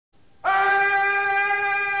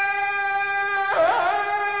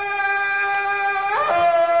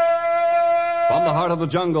the heart of the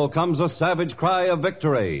jungle comes a savage cry of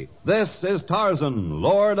victory. This is Tarzan,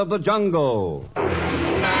 Lord of the Jungle.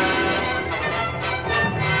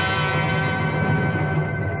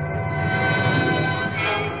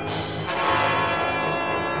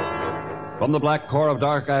 From the black core of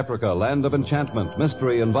dark Africa, land of enchantment,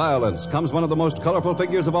 mystery, and violence, comes one of the most colorful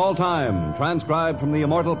figures of all time, transcribed from the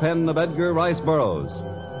immortal pen of Edgar Rice Burroughs.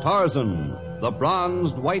 Tarzan, the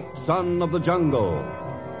bronzed white son of the jungle.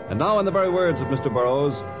 And now, in the very words of Mr.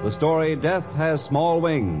 Burroughs, the story, Death Has Small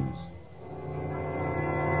Wings.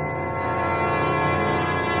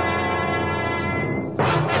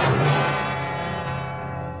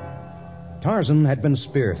 Tarzan had been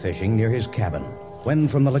spearfishing near his cabin when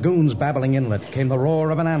from the lagoon's babbling inlet came the roar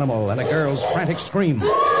of an animal and a girl's frantic scream.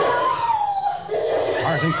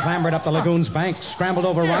 Tarzan clambered up the lagoon's bank, scrambled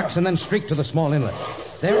over rocks, and then streaked to the small inlet.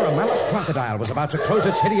 There, a mammoth crocodile was about to close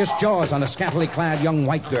its hideous jaws on a scantily clad young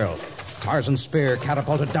white girl. Tarzan's spear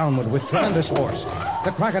catapulted downward with tremendous force.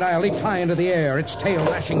 The crocodile leaped high into the air, its tail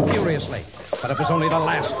lashing furiously. But it was only the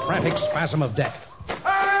last frantic spasm of death.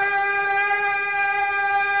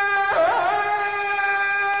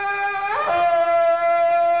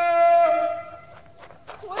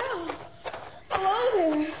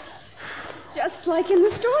 Like in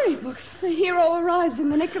the storybooks, the hero arrives in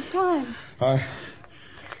the nick of time.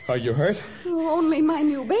 Are you hurt? Oh, only my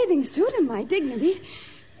new bathing suit and my dignity.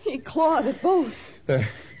 He clawed at both. There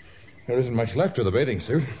isn't much left of the bathing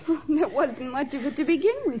suit. Oh, there wasn't much of it to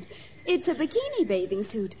begin with. It's a bikini bathing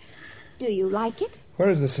suit. Do you like it? Where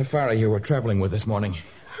is the safari you were traveling with this morning?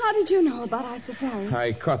 How did you know about our safari?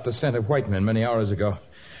 I caught the scent of white men many hours ago.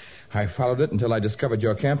 I followed it until I discovered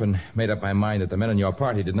your camp and made up my mind that the men in your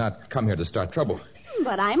party did not come here to start trouble.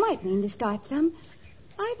 But I might mean to start some.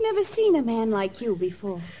 I've never seen a man like you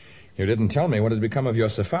before. You didn't tell me what had become of your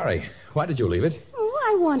safari. Why did you leave it? Oh,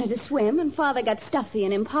 I wanted to swim, and Father got stuffy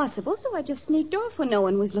and impossible, so I just sneaked off when no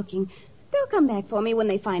one was looking. They'll come back for me when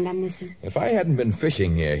they find I'm missing. If I hadn't been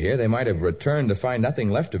fishing near here, they might have returned to find nothing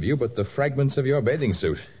left of you but the fragments of your bathing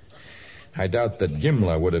suit. I doubt that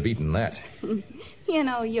Gimla would have eaten that. You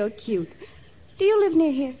know, you're cute. Do you live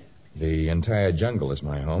near here? The entire jungle is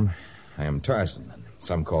my home. I am Tarzan, and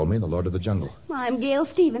some call me the Lord of the Jungle. I'm Gail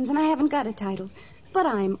Stevens, and I haven't got a title. But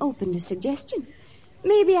I'm open to suggestion.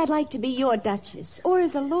 Maybe I'd like to be your Duchess, or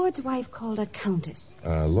as a lord's wife called a Countess.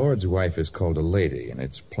 A lord's wife is called a lady, and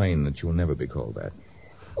it's plain that you'll never be called that.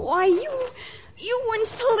 Why, you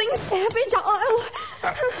insulting savage, I'll...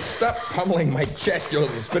 Stop pummeling my chest, you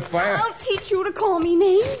little spitfire. I'll teach you to call me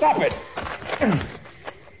names. Stop it.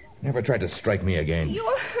 Never try to strike me again.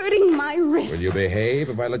 You're hurting my wrist. Will you behave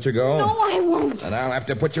if I let you go? No, I won't. And I'll have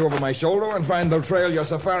to put you over my shoulder and find the trail your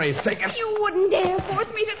safari's taken. You wouldn't dare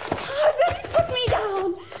force me to... Tarzan, put me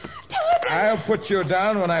down. Tarzan. I'll put you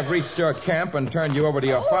down when I've reached your camp and turned you over to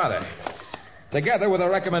your father. Together with a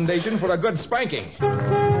recommendation for a good spanking.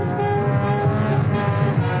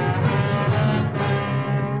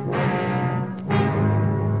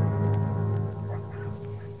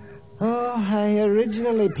 I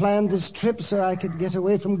originally planned this trip so I could get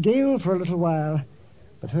away from Gail for a little while.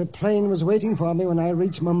 But her plane was waiting for me when I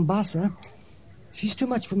reached Mombasa. She's too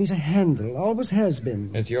much for me to handle, always has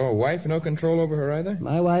been. Is your wife no control over her either?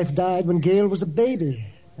 My wife died when Gail was a baby.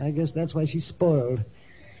 I guess that's why she's spoiled.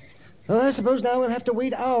 Oh, I suppose now we'll have to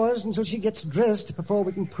wait hours until she gets dressed before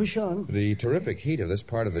we can push on. The terrific heat of this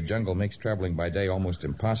part of the jungle makes traveling by day almost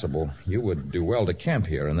impossible. You would do well to camp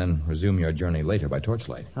here and then resume your journey later by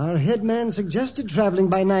torchlight. Our head man suggested traveling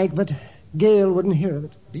by night, but Gail wouldn't hear of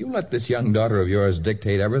it. Do you let this young daughter of yours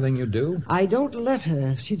dictate everything you do? I don't let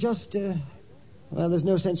her. She just, well, there's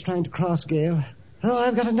no sense trying to cross Gail. Oh,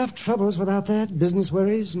 I've got enough troubles without that. Business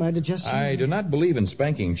worries, my digestion. I do not believe in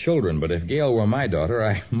spanking children, but if Gail were my daughter,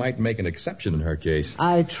 I might make an exception in her case.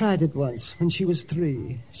 I tried it once when she was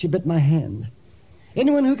 3. She bit my hand.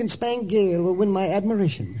 Anyone who can spank Gail will win my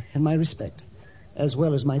admiration and my respect, as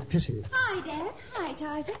well as my pity. Hi, Dad. Hi,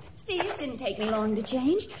 Tarzan. See, it didn't take me long to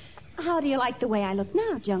change. How do you like the way I look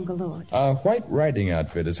now, Jungle Lord? A white riding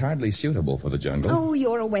outfit is hardly suitable for the jungle. Oh,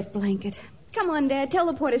 you're a wet blanket. Come on, Dad. Tell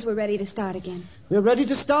the porters we're ready to start again. We're ready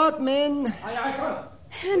to start, men. Aye, aye, sir.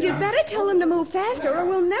 And you'd better tell them to move faster or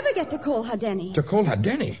we'll never get to Kolhadeni. To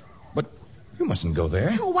Kolhadeni? But you mustn't go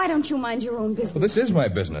there. Oh, why don't you mind your own business? Well, this is my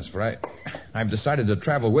business, for I've decided to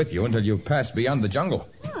travel with you until you've passed beyond the jungle.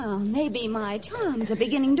 Oh, maybe my charms are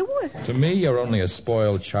beginning to work. To me, you're only a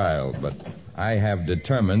spoiled child, but I have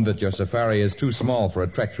determined that your safari is too small for a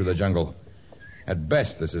trek through the jungle. At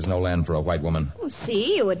best, this is no land for a white woman. Oh,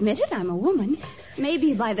 see, you admit it. I'm a woman.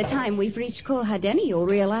 Maybe by the time we've reached Kolhadeni, you'll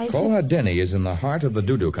realize Kolhadeni is in the heart of the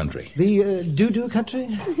Dudu country. The Dudu country?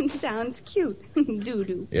 It sounds cute.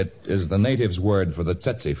 Doo-doo. It is the natives' word for the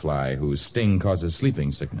tsetse fly, whose sting causes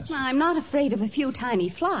sleeping sickness. I'm not afraid of a few tiny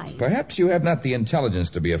flies. Perhaps you have not the intelligence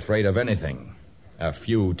to be afraid of anything. A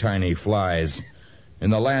few tiny flies. In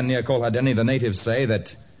the land near Kolhadeni, the natives say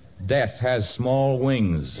that death has small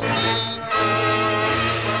wings.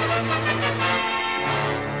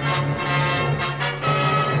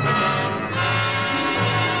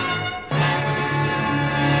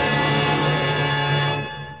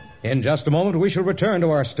 In just a moment, we shall return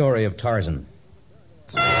to our story of Tarzan.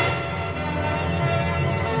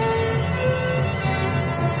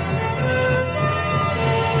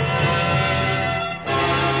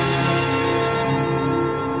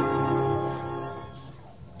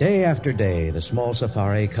 Day after day, the small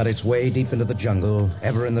safari cut its way deep into the jungle,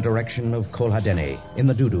 ever in the direction of Kolhadeni, in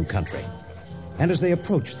the Dudu country. And as they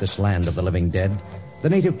approached this land of the living dead, the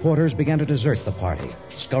native porters began to desert the party,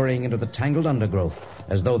 scurrying into the tangled undergrowth,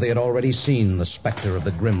 as though they had already seen the specter of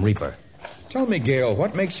the Grim Reaper. Tell me, Gale,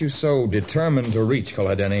 what makes you so determined to reach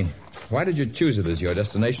Kolhadeni? Why did you choose it as your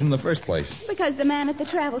destination in the first place? Because the man at the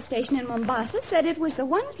travel station in Mombasa said it was the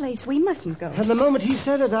one place we mustn't go. And the moment he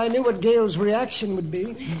said it, I knew what Gale's reaction would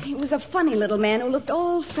be. He was a funny little man who looked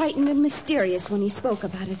all frightened and mysterious when he spoke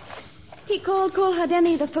about it. He called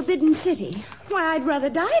Kolhadeni the Forbidden City. Why, I'd rather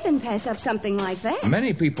die than pass up something like that.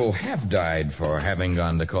 Many people have died for having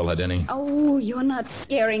gone to Kolhadeni. Oh, you're not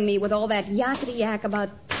scaring me with all that yakety-yak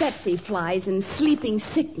about tsetse flies and sleeping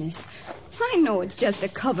sickness. I know it's just a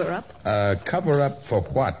cover-up. A cover-up for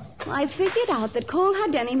what? I figured out that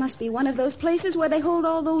Kolhadeni must be one of those places where they hold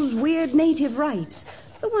all those weird native rites,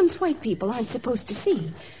 the ones white people aren't supposed to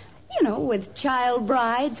see. You know, with child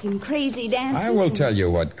brides and crazy dances. I will tell you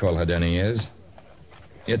what Kolhadeni is.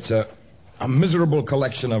 It's a miserable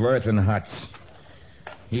collection of earthen huts,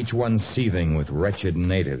 each one seething with wretched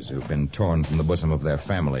natives who've been torn from the bosom of their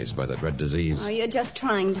families by the dread disease. Oh, you're just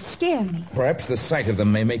trying to scare me. Perhaps the sight of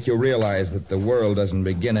them may make you realize that the world doesn't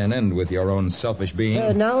begin and end with your own selfish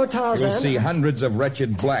being. Now, Tarzan. You'll see hundreds of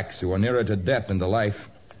wretched blacks who are nearer to death than to life.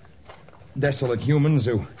 Desolate humans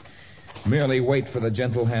who merely wait for the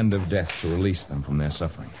gentle hand of death to release them from their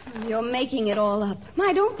suffering. You're making it all up.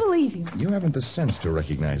 I don't believe you. You haven't the sense to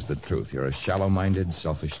recognize the truth. You're a shallow-minded,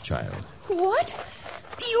 selfish child. What?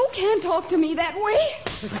 You can't talk to me that way.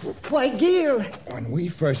 Why, Gale. When we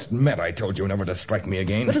first met, I told you never to strike me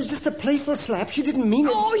again. But it was just a playful slap. She didn't mean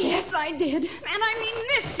it. Oh, yes, I did. And I mean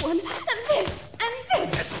this one, and this, and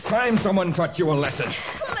this. It's time someone taught you a lesson.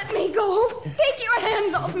 Let me go. Take your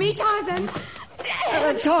hands off me, Tarzan.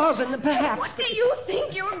 Dad. Tarzan, perhaps. What do you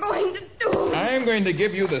think you're going to do? I'm going to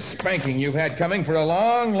give you the spanking you've had coming for a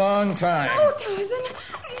long, long time. No, Tarzan.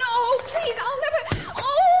 No, please, I'll never... Oh.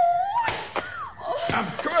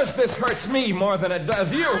 Of course this hurts me more than it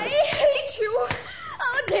does you. I hate you.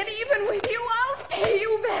 I'll get even with you. I'll pay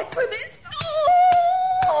you back for this.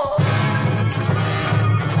 Oh.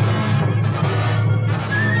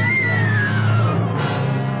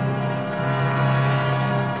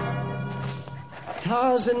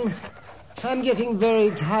 Tarzan, I'm getting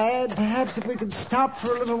very tired. Perhaps if we could stop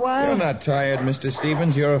for a little while. You're not tired, Mr.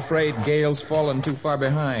 Stevens. You're afraid Gale's fallen too far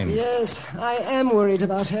behind. Yes, I am worried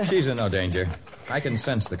about her. She's in no danger. I can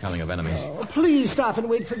sense the coming of enemies. Oh, please stop and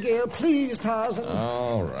wait for Gale. Please, Tarzan.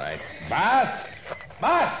 All right. Boss!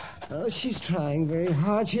 Boss! Oh, she's trying very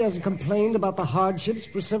hard. She hasn't complained about the hardships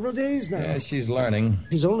for several days now. Yes, she's learning.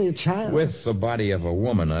 She's only a child. With the body of a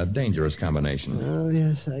woman, a dangerous combination. Oh,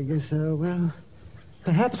 yes, I guess so. Well,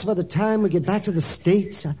 perhaps by the time we get back to the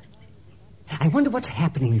States... I wonder what's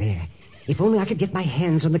happening there. If only I could get my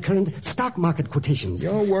hands on the current stock market quotations.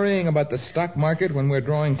 You're worrying about the stock market when we're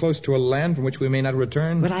drawing close to a land from which we may not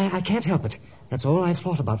return? But I can't help it. That's all I've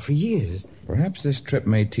thought about for years. Perhaps this trip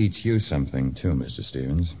may teach you something, too, Mr.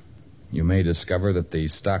 Stevens. You may discover that the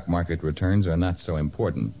stock market returns are not so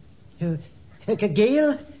important.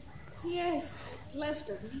 Gale? Yes, what's left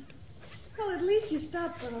of me. Well, at least you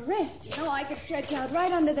stopped for a rest. You know, I could stretch out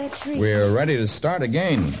right under that tree. We're ready to start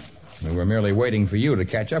again. We were merely waiting for you to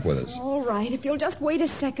catch up with us. All right, if you'll just wait a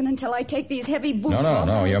second until I take these heavy boots off.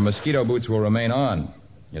 No. Your mosquito boots will remain on.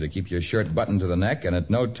 You're to keep your shirt buttoned to the neck, and at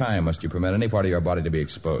no time must you permit any part of your body to be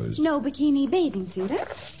exposed. No bikini bathing suit, huh?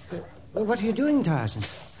 What are you doing, Tarzan?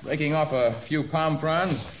 Breaking off a few palm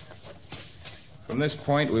fronds. From this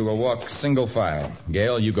point, we will walk single file.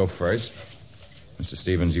 Gale, you go first. Mr.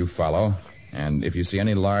 Stevens, you follow. And if you see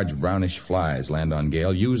any large brownish flies land on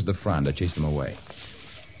Gale, use the frond to chase them away.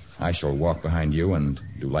 I shall walk behind you and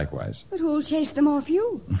do likewise. But who'll chase them off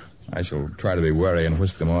you? I shall try to be wary and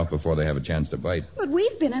whisk them off before they have a chance to bite. But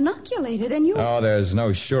we've been inoculated, and you... Oh, there's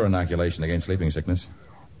no sure inoculation against sleeping sickness.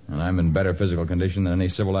 And I'm in better physical condition than any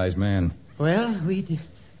civilized man. Well, we'd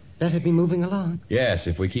better be moving along. Yes,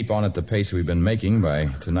 if we keep on at the pace we've been making, by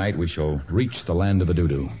tonight we shall reach the land of the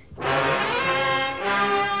doo-doo.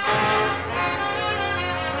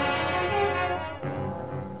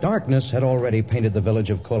 Darkness had already painted the village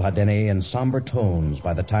of Kolhadeni in somber tones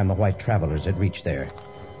by the time the white travelers had reached there.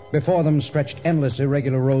 Before them stretched endless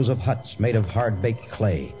irregular rows of huts made of hard-baked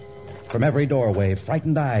clay. From every doorway,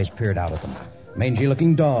 frightened eyes peered out at them.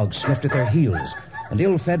 Mangy-looking dogs sniffed at their heels, and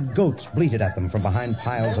ill-fed goats bleated at them from behind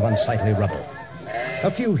piles of unsightly rubble. A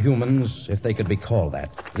few humans, if they could be called that,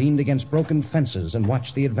 leaned against broken fences and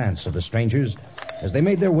watched the advance of the strangers as they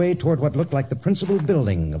made their way toward what looked like the principal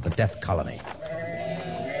building of the Death Colony.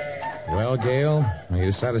 Well, Gail, are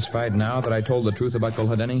you satisfied now that I told the truth about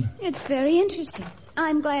Kolhadeni? It's very interesting.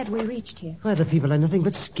 I'm glad we reached here. Why, the people are nothing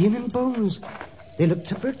but skin and bones. They look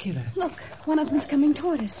tubercular. Look, one of them's coming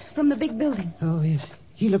toward us from the big building. Oh, yes.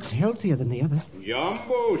 He looks healthier than the others.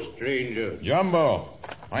 Jumbo, stranger. Jumbo,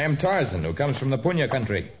 I am Tarzan, who comes from the Punya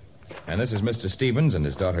country. And this is Mr. Stevens and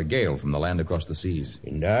his daughter Gail from the land across the seas.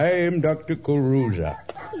 And I am Dr. Koruza.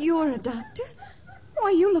 You're a doctor?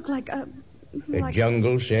 Why, you look like a... A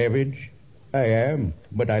jungle savage? I am,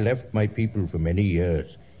 but I left my people for many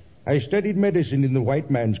years. I studied medicine in the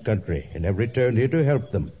white man's country and have returned here to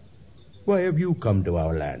help them. Why have you come to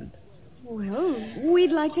our land? Well,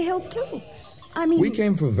 we'd like to help, too. I mean... We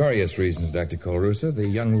came for various reasons, Dr. Koruza. The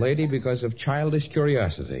young lady because of childish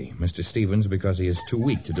curiosity. Mr. Stevens because he is too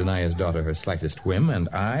weak to deny his daughter her slightest whim. And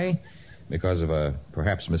I because of a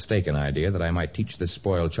perhaps mistaken idea that I might teach this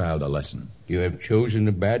spoiled child a lesson. You have chosen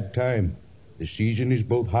a bad time. The season is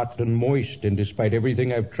both hot and moist, and despite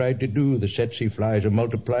everything I've tried to do, the tsetse flies are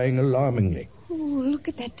multiplying alarmingly. Oh, look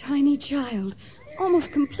at that tiny child.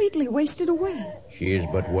 Almost completely wasted away. She is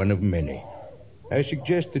but one of many. I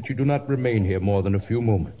suggest that you do not remain here more than a few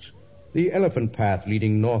moments. The elephant path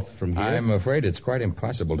leading north from here... I'm afraid it's quite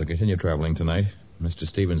impossible to continue traveling tonight. Mr.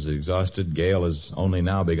 Stevens is exhausted. Gail has only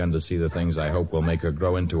now begun to see the things I hope will make her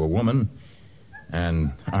grow into a woman.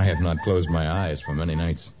 And I have not closed my eyes for many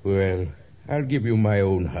nights. Well, I'll give you my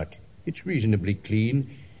own hut. It's reasonably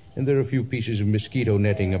clean, and there are a few pieces of mosquito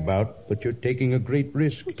netting about, but you're taking a great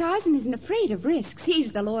risk. Tarzan isn't afraid of risks.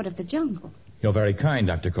 He's the lord of the jungle. You're very kind,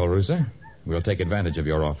 Dr. Koruza. We'll take advantage of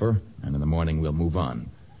your offer, and in the morning we'll move on.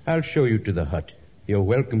 I'll show you to the hut. You're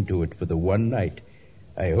welcome to it for the one night.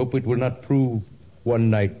 I hope it will not prove one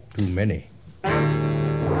night too many.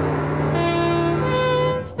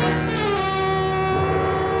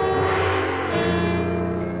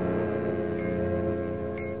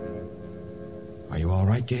 Are you all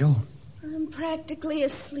right, Gail? I'm practically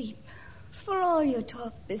asleep. For all your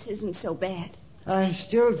talk, this isn't so bad. I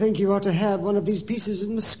still think you ought to have one of these pieces of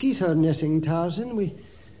mosquito netting, Tarzan.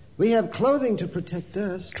 We have clothing to protect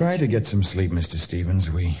us. Try to get some sleep, Mr. Stevens.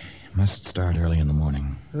 We must start early in the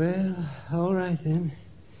morning. Well, all right then.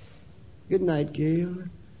 Good night, Gail. Good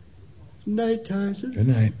night, Tarzan. Good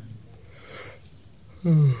night.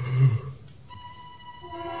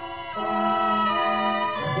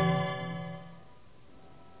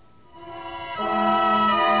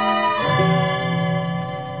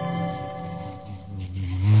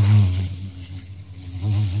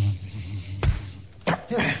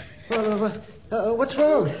 What's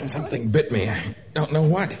wrong? Something bit me. I don't know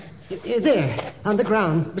what. There, on the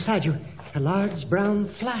ground, beside you. A large brown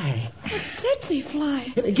fly. A tsetse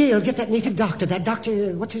fly. Gail, get that native doctor. That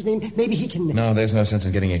doctor, what's his name? Maybe he can... No, there's no sense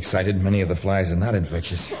in getting excited. Many of the flies are not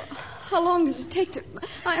infectious. How long does it take to...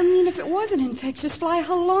 I mean, if it was an infectious fly,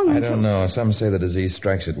 how long I until... don't know. Some say the disease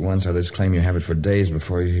strikes at once. Others claim you have it for days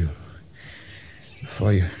before you...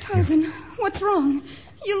 Tarzan, what's wrong?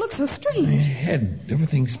 You look so My strange. head,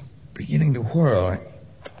 everything's beginning to whirl.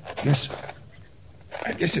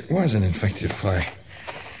 I guess it was an infected fly.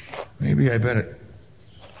 Maybe I better...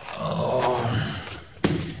 Oh.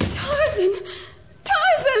 Tarzan!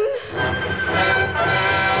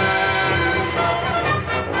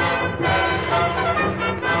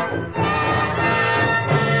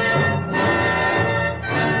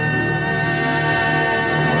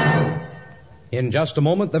 In just a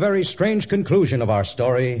moment, the very strange conclusion of our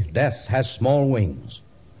story, Death Has Small Wings.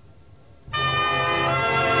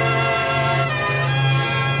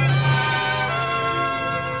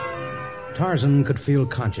 Tarzan could feel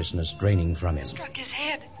consciousness draining from him. Struck his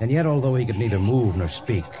head. And yet, although he could neither move nor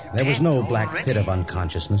speak, there was no black pit of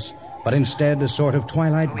unconsciousness, but instead a sort of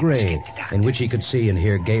twilight gray in which he could see and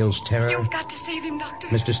hear Gale's terror, You've got to save him, Doctor.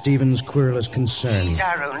 Mr. Stevens' querulous concern, He's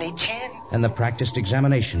our only chance. and the practiced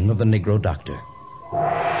examination of the Negro doctor.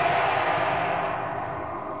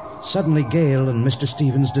 Suddenly, Gale and Mr.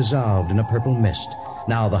 Stevens dissolved in a purple mist.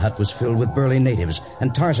 Now the hut was filled with burly natives,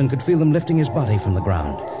 and Tarzan could feel them lifting his body from the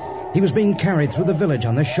ground. He was being carried through the village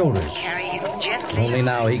on their shoulders. Carry him gently. Only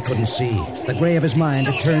now he couldn't see. The gray of his mind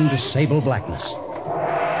had turned to sable blackness.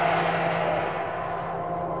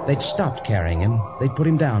 They'd stopped carrying him. They'd put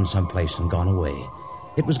him down someplace and gone away.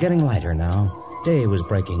 It was getting lighter now. Day was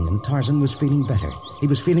breaking, and Tarzan was feeling better. He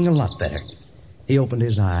was feeling a lot better. He opened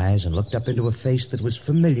his eyes and looked up into a face that was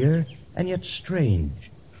familiar and yet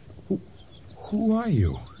strange. Who are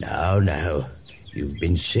you? Now. You've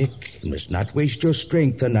been sick. You must not waste your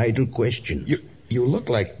strength on idle questions. You look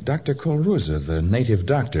like Dr. Colruza, the native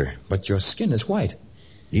doctor, but your skin is white.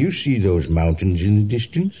 Do you see those mountains in the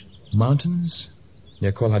distance? Mountains?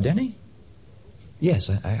 Near Kolhadeni? Yes,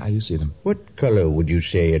 I do see them. What color would you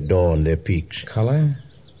say adorn their peaks? Color?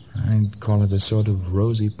 I'd call it a sort of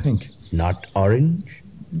rosy pink. Not orange?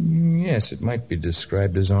 Yes, it might be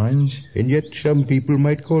described as orange. And yet some people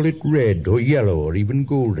might call it red or yellow or even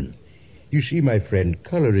golden. You see, my friend,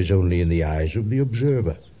 color is only in the eyes of the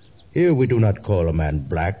observer. Here we do not call a man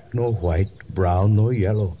black, nor white, brown, nor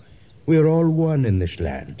yellow. We are all one in this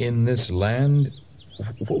land. In this land?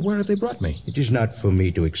 Where have they brought me? It is not for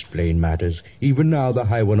me to explain matters. Even now the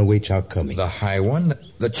High One awaits our coming. The High One?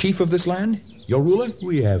 The chief of this land? Your ruler?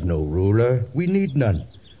 We have no ruler. We need none.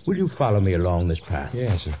 Will you follow me along this path?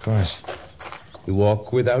 Yes, of course. You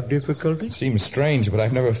walk without difficulty? Seems strange, but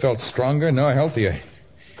I've never felt stronger nor healthier.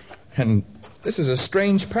 And this is a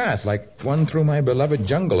strange path, like one through my beloved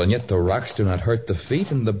jungle, and yet the rocks do not hurt the feet,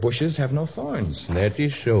 and the bushes have no thorns. That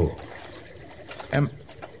is so.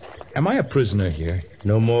 Am I a prisoner here?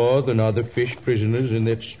 No more than are the fish prisoners in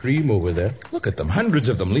that stream over there. Look at them, hundreds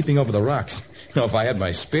of them leaping over the rocks. If I had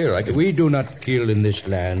my spear, I could... We do not kill in this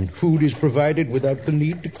land. Food is provided without the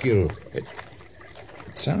need to kill. It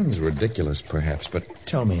sounds ridiculous, perhaps, but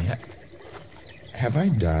tell me, have I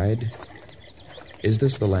died? Is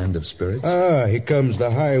this the land of spirits? Ah, here comes the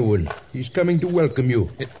High One. He's coming to welcome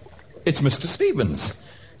you. It's Mr. Stevens.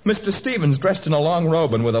 Mr. Stevens dressed in a long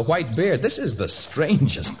robe and with a white beard. This is the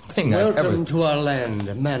strangest thing I've ever... Welcome to our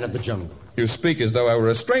land, man of the jungle. You speak as though I were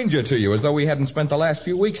a stranger to you, as though we hadn't spent the last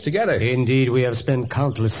few weeks together. Indeed, we have spent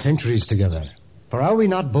countless centuries together. For are we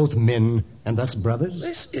not both men and thus brothers?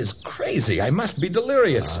 This is crazy. I must be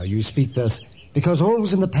delirious. You speak thus because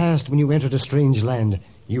always in the past when you entered a strange land,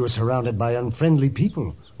 you were surrounded by unfriendly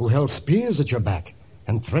people who held spears at your back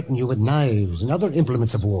and threatened you with knives and other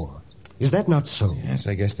implements of war. Is that not so? Yes,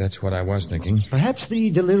 I guess that's what I was thinking. Perhaps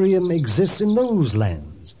the delirium exists in those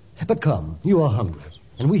lands. But come, you are hungry,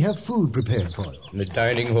 and we have food prepared for you. The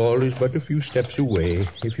dining hall is but a few steps away,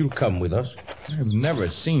 if you'll come with us. I've never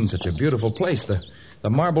seen such a beautiful place. The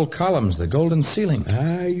marble columns, the golden ceiling.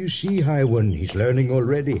 Ah, you see, High One, he's learning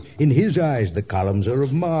already. In his eyes, the columns are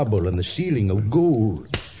of marble and the ceiling of gold.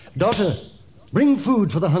 Daughter, bring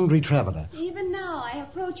food for the hungry traveler. Even now I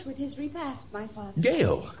approach with his repast, my father.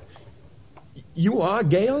 Gale. You are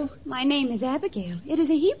Gale? My name is Abigail. It is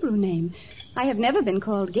a Hebrew name. I have never been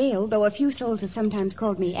called Gale, though a few souls have sometimes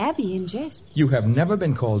called me Abby in jest. You have never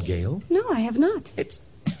been called Gale? No, I have not.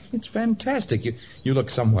 It's fantastic. You look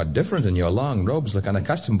somewhat different, and your long robes look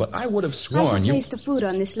unaccustomed, but I would have I sworn shall you... place the food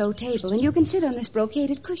on this low table, and you can sit on this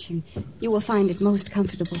brocaded cushion. You will find it most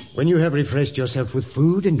comfortable. When you have refreshed yourself with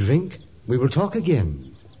food and drink, we will talk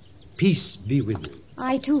again. Peace be with you.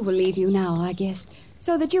 I, too, will leave you now, our guest,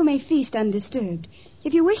 so that you may feast undisturbed.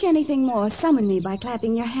 If you wish anything more, summon me by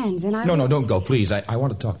clapping your hands, and I No, don't go, please. I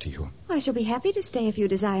want to talk to you. I shall be happy to stay if you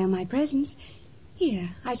desire my presence. Here,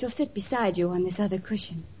 I shall sit beside you on this other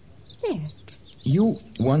cushion. There. You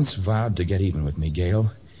once vowed to get even with me,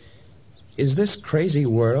 Gale. Is this crazy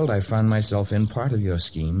world I found myself in part of your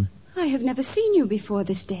scheme? I have never seen you before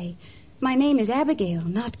this day. My name is Abigail,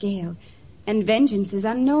 not Gale, and vengeance is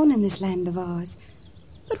unknown in this land of ours.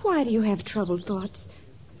 But why do you have troubled thoughts?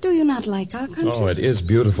 Do you not like our country? Oh, it is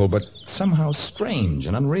beautiful, but somehow strange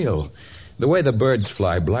and unreal. The way the birds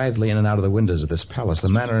fly blithely in and out of the windows of this palace, the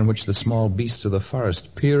manner in which the small beasts of the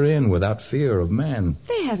forest peer in without fear of man.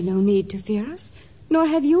 They have no need to fear us, nor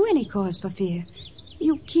have you any cause for fear.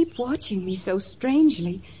 You keep watching me so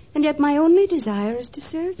strangely, and yet my only desire is to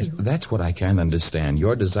serve you. That's what I can't understand,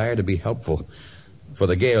 your desire to be helpful. For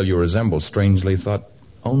the Gale you resemble strangely thought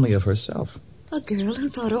only of herself. A girl who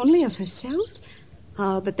thought only of herself?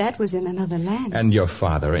 Oh, but that was in another land. And your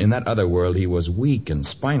father, in that other world, he was weak and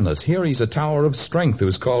spineless. Here he's a tower of strength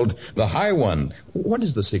who's called the High One. What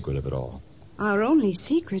is the secret of it all? Our only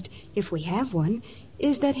secret, if we have one,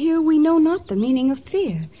 is that here we know not the meaning of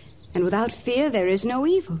fear. And without fear, there is no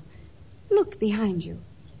evil. Look behind you.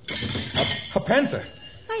 A panther.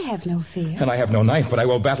 I have no fear. And I have no knife, but I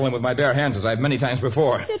will battle him with my bare hands as I have many times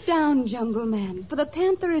before. Sit down, jungle man, for the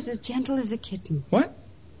panther is as gentle as a kitten. What?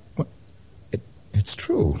 It's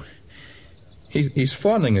true. He's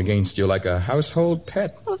fawning against you like a household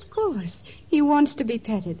pet. Of course. He wants to be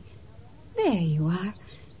petted. There you are.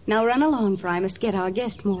 Now run along, for I must get our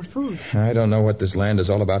guest more food. I don't know what this land is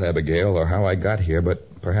all about, Abigail, or how I got here,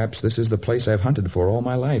 but perhaps this is the place I've hunted for all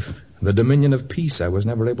my life. The dominion of peace I was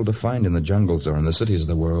never able to find in the jungles or in the cities of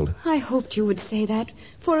the world. I hoped you would say that,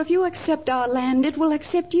 for if you accept our land, it will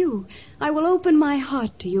accept you. I will open my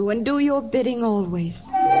heart to you and do your bidding always.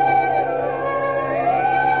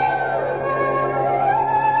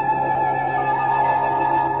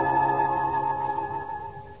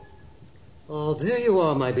 Oh, there you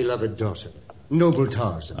are, my beloved daughter. Noble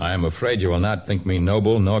Tarzan. I am afraid you will not think me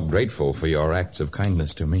noble nor grateful for your acts of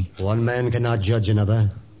kindness to me. One man cannot judge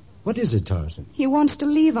another. What is it, Tarzan? He wants to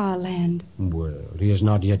leave our land. Well, he has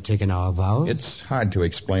not yet taken our vow. It's hard to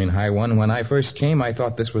explain, High One. When I first came, I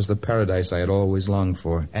thought this was the paradise I had always longed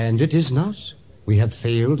for. And it is not? We have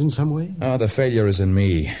failed in some way? Oh, the failure is in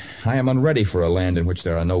me. I am unready for a land in which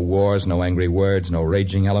there are no wars, no angry words, no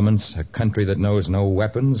raging elements, a country that knows no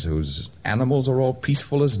weapons, whose animals are all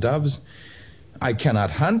peaceful as doves. I cannot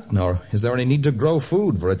hunt, nor is there any need to grow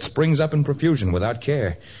food, for it springs up in profusion without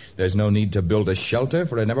care. There's no need to build a shelter,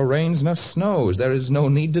 for it never rains nor snows. There is no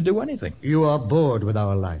need to do anything. You are bored with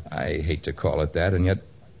our life. I hate to call it that, and yet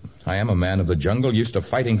I am a man of the jungle, used to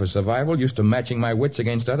fighting for survival, used to matching my wits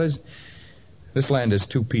against others. This land is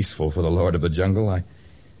too peaceful for the Lord of the Jungle.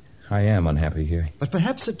 I am unhappy here. But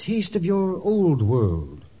perhaps a taste of your old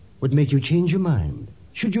world would make you change your mind.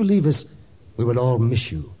 Should you leave us, we will all miss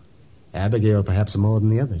you. Abigail perhaps more than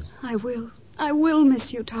the others. I will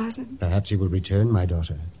miss you, Tarzan. Perhaps you will return, my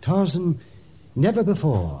daughter. Tarzan, never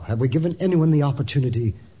before have we given anyone the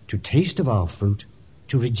opportunity to taste of our fruit,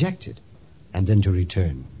 to reject it, and then to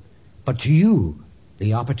return. But to you,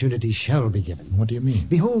 the opportunity shall be given. What do you mean?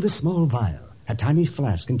 Behold this small vial, a tiny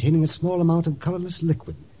flask containing a small amount of colorless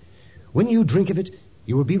liquid. When you drink of it,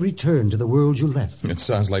 you will be returned to the world you left. It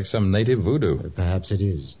sounds like some native voodoo. Perhaps it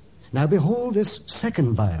is. Now behold this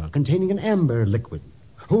second vial containing an amber liquid.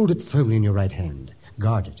 Hold it firmly in your right hand.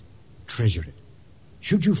 Guard it. Treasure it.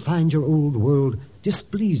 Should you find your old world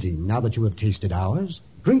displeasing now that you have tasted ours,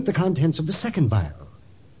 drink the contents of the second vial,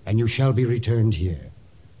 and you shall be returned here.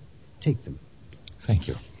 Take them. Thank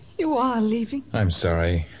you. You are leaving? I'm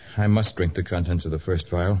sorry. I must drink the contents of the first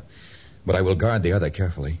vial, but I will guard the other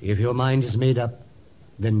carefully. If your mind is made up,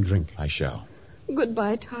 then drink. I shall.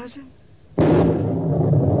 Goodbye, Tarzan.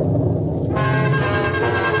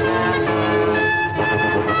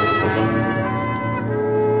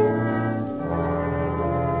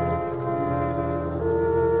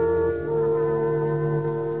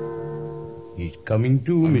 He's coming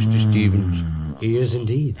to, Mr. Stevens. He is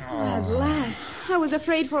indeed. At last. I was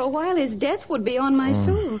afraid for a while his death would be on my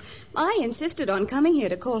soul. I insisted on coming here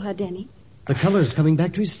to call her Denny. The color is coming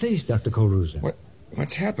back to his face, Dr. Colruza.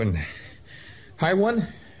 What's happened? High One?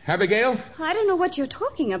 Abigail? I don't know what you're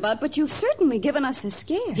talking about, but you've certainly given us a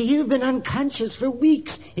scare. You've been unconscious for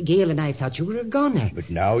weeks. Gail and I thought you were a goner. But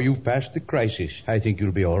now you've passed the crisis. I think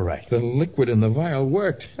you'll be all right. The liquid in the vial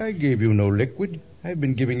worked. I gave you no liquid. I've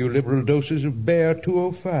been giving you liberal doses of Bear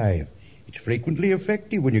 205. It's frequently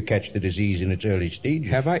effective when you catch the disease in its early stages.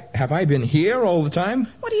 Have I been here all the time?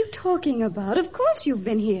 What are you talking about? Of course you've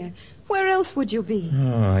been here. Where else would you be?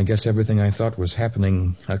 Oh, I guess everything I thought was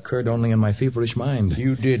happening occurred only in my feverish mind.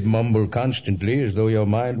 You did mumble constantly as though your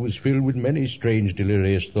mind was filled with many strange,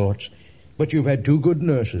 delirious thoughts. But you've had two good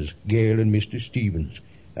nurses, Gail and Mr. Stevens.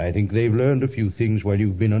 I think they've learned a few things while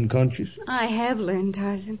you've been unconscious. I have learned,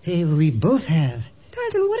 Tarzan. Hey, we both have.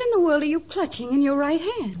 Tarzan, what in the world are you clutching in your right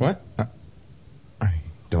hand? What? I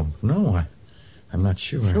don't know. I'm not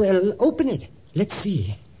sure. Well, open it. Let's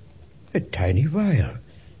see. A tiny vial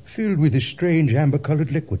filled with a strange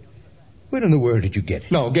amber-colored liquid. Where in the world did you get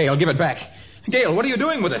it? No, Gail, give it back. Gail, what are you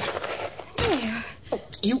doing with it? There.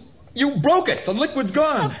 You broke it. The liquid's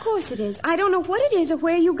gone. Of course it is. I don't know what it is or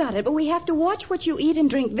where you got it, but we have to watch what you eat and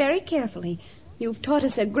drink very carefully. You've taught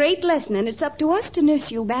us a great lesson, and it's up to us to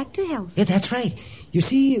nurse you back to health. Yeah, that's right. You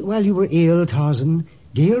see, while you were ill, Tarzan,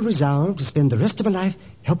 Gail resolved to spend the rest of her life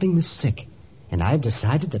helping the sick. And I've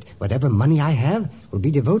decided that whatever money I have will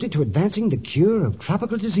be devoted to advancing the cure of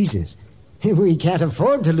tropical diseases. We can't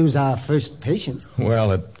afford to lose our first patient.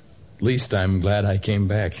 Well, at least I'm glad I came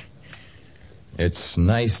back. It's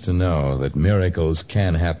nice to know that miracles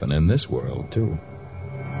can happen in this world, too.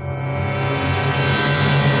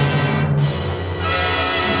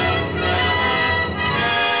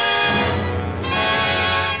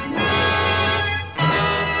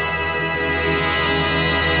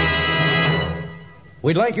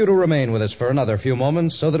 We'd like you to remain with us for another few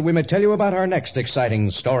moments so that we may tell you about our next exciting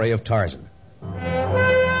story of Tarzan.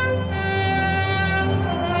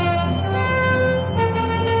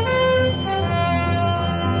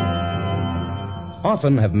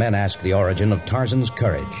 Often have men asked the origin of Tarzan's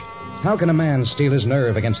courage. How can a man steel his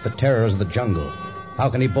nerve against the terrors of the jungle? How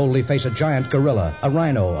can he boldly face a giant gorilla, a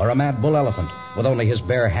rhino, or a mad bull elephant with only his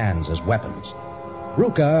bare hands as weapons?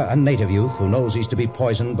 Ruka, a native youth who knows he's to be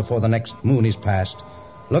poisoned before the next moon is past,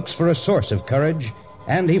 looks for a source of courage,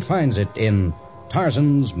 and he finds it in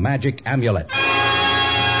Tarzan's magic amulet.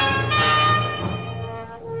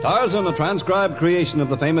 Tarzan, a transcribed creation of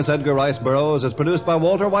the famous Edgar Rice Burroughs, is produced by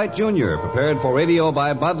Walter White, Jr., prepared for radio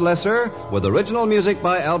by Bud Lesser, with original music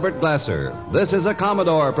by Albert Glasser. This is a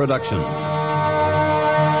Commodore production.